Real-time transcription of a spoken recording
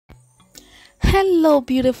Hello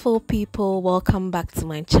beautiful people, welcome back to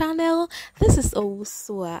my channel. This is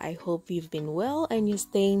Owusua. I hope you've been well and you're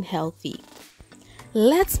staying healthy.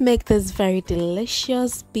 Let's make this very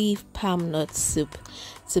delicious beef palm nut soup.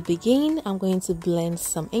 To begin, I'm going to blend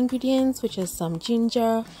some ingredients, which is some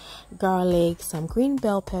ginger, garlic, some green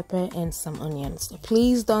bell pepper and some onions.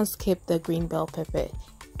 Please don't skip the green bell pepper.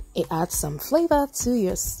 It adds some flavor to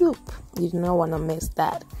your soup. You do not want to miss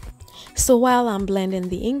that. So while I'm blending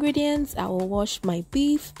the ingredients, I will wash my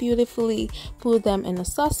beef beautifully, put them in a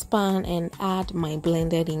saucepan and add my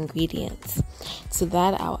blended ingredients. To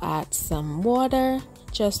that, I'll add some water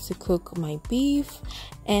just to cook my beef,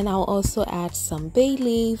 and I'll also add some bay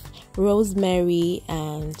leaf, rosemary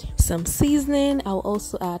and some seasoning. I'll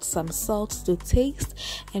also add some salt to taste,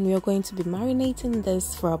 and we're going to be marinating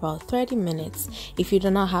this for about 30 minutes. If you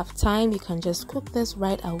do not have time, you can just cook this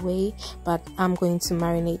right away, but I'm going to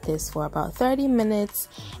marinate this for about 30 minutes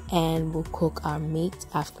and we'll cook our meat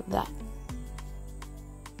after that.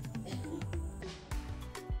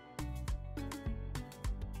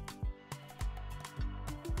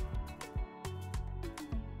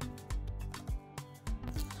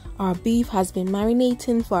 Our beef has been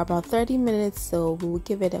marinating for about 30 minutes, so we will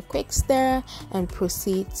give it a quick stir and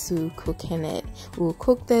proceed to cooking it. We will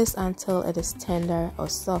cook this until it is tender or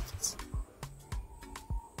soft.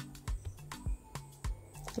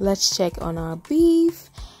 Let's check on our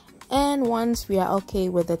beef, and once we are okay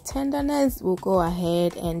with the tenderness, we'll go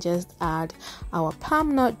ahead and just add our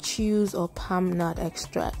palm nut juice or palm nut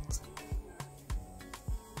extract.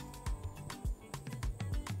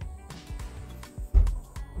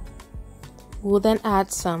 We'll then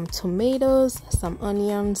add some tomatoes, some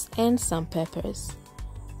onions, and some peppers.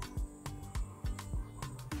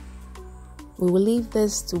 We will leave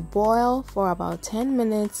this to boil for about 10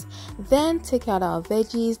 minutes, then take out our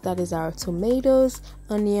veggies, that is our tomatoes,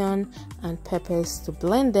 onion, and peppers to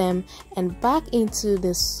blend them, and back into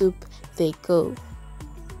the soup they go.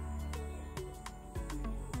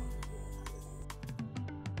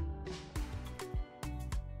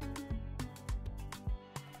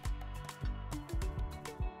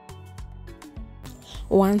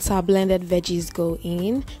 Once our blended veggies go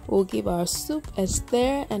in, we'll give our soup a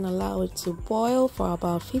stir and allow it to boil for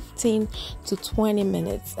about 15 to 20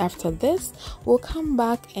 minutes. After this, we'll come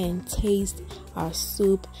back and taste our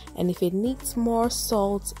soup, and if it needs more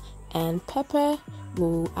salt and pepper,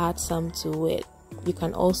 we'll add some to it. You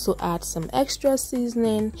can also add some extra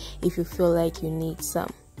seasoning if you feel like you need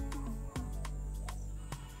some.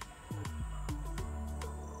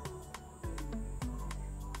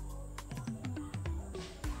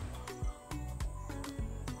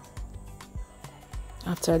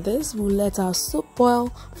 After this, we'll let our soup boil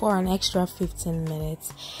for an extra 15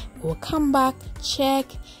 minutes. We'll come back, check,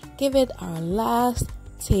 give it our last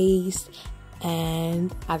taste,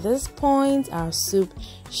 and at this point, our soup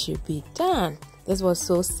should be done. This was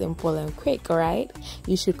so simple and quick, right?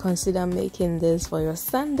 You should consider making this for your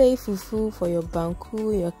Sunday fufu, for your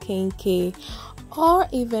banku, your kenke, or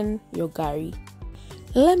even your gari.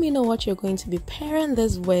 Let me know what you're going to be pairing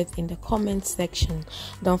this with in the comment section.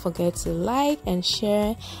 Don't forget to like and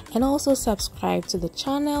share, and also subscribe to the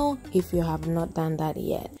channel if you have not done that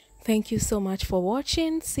yet. Thank you so much for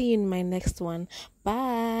watching. See you in my next one.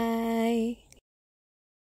 Bye.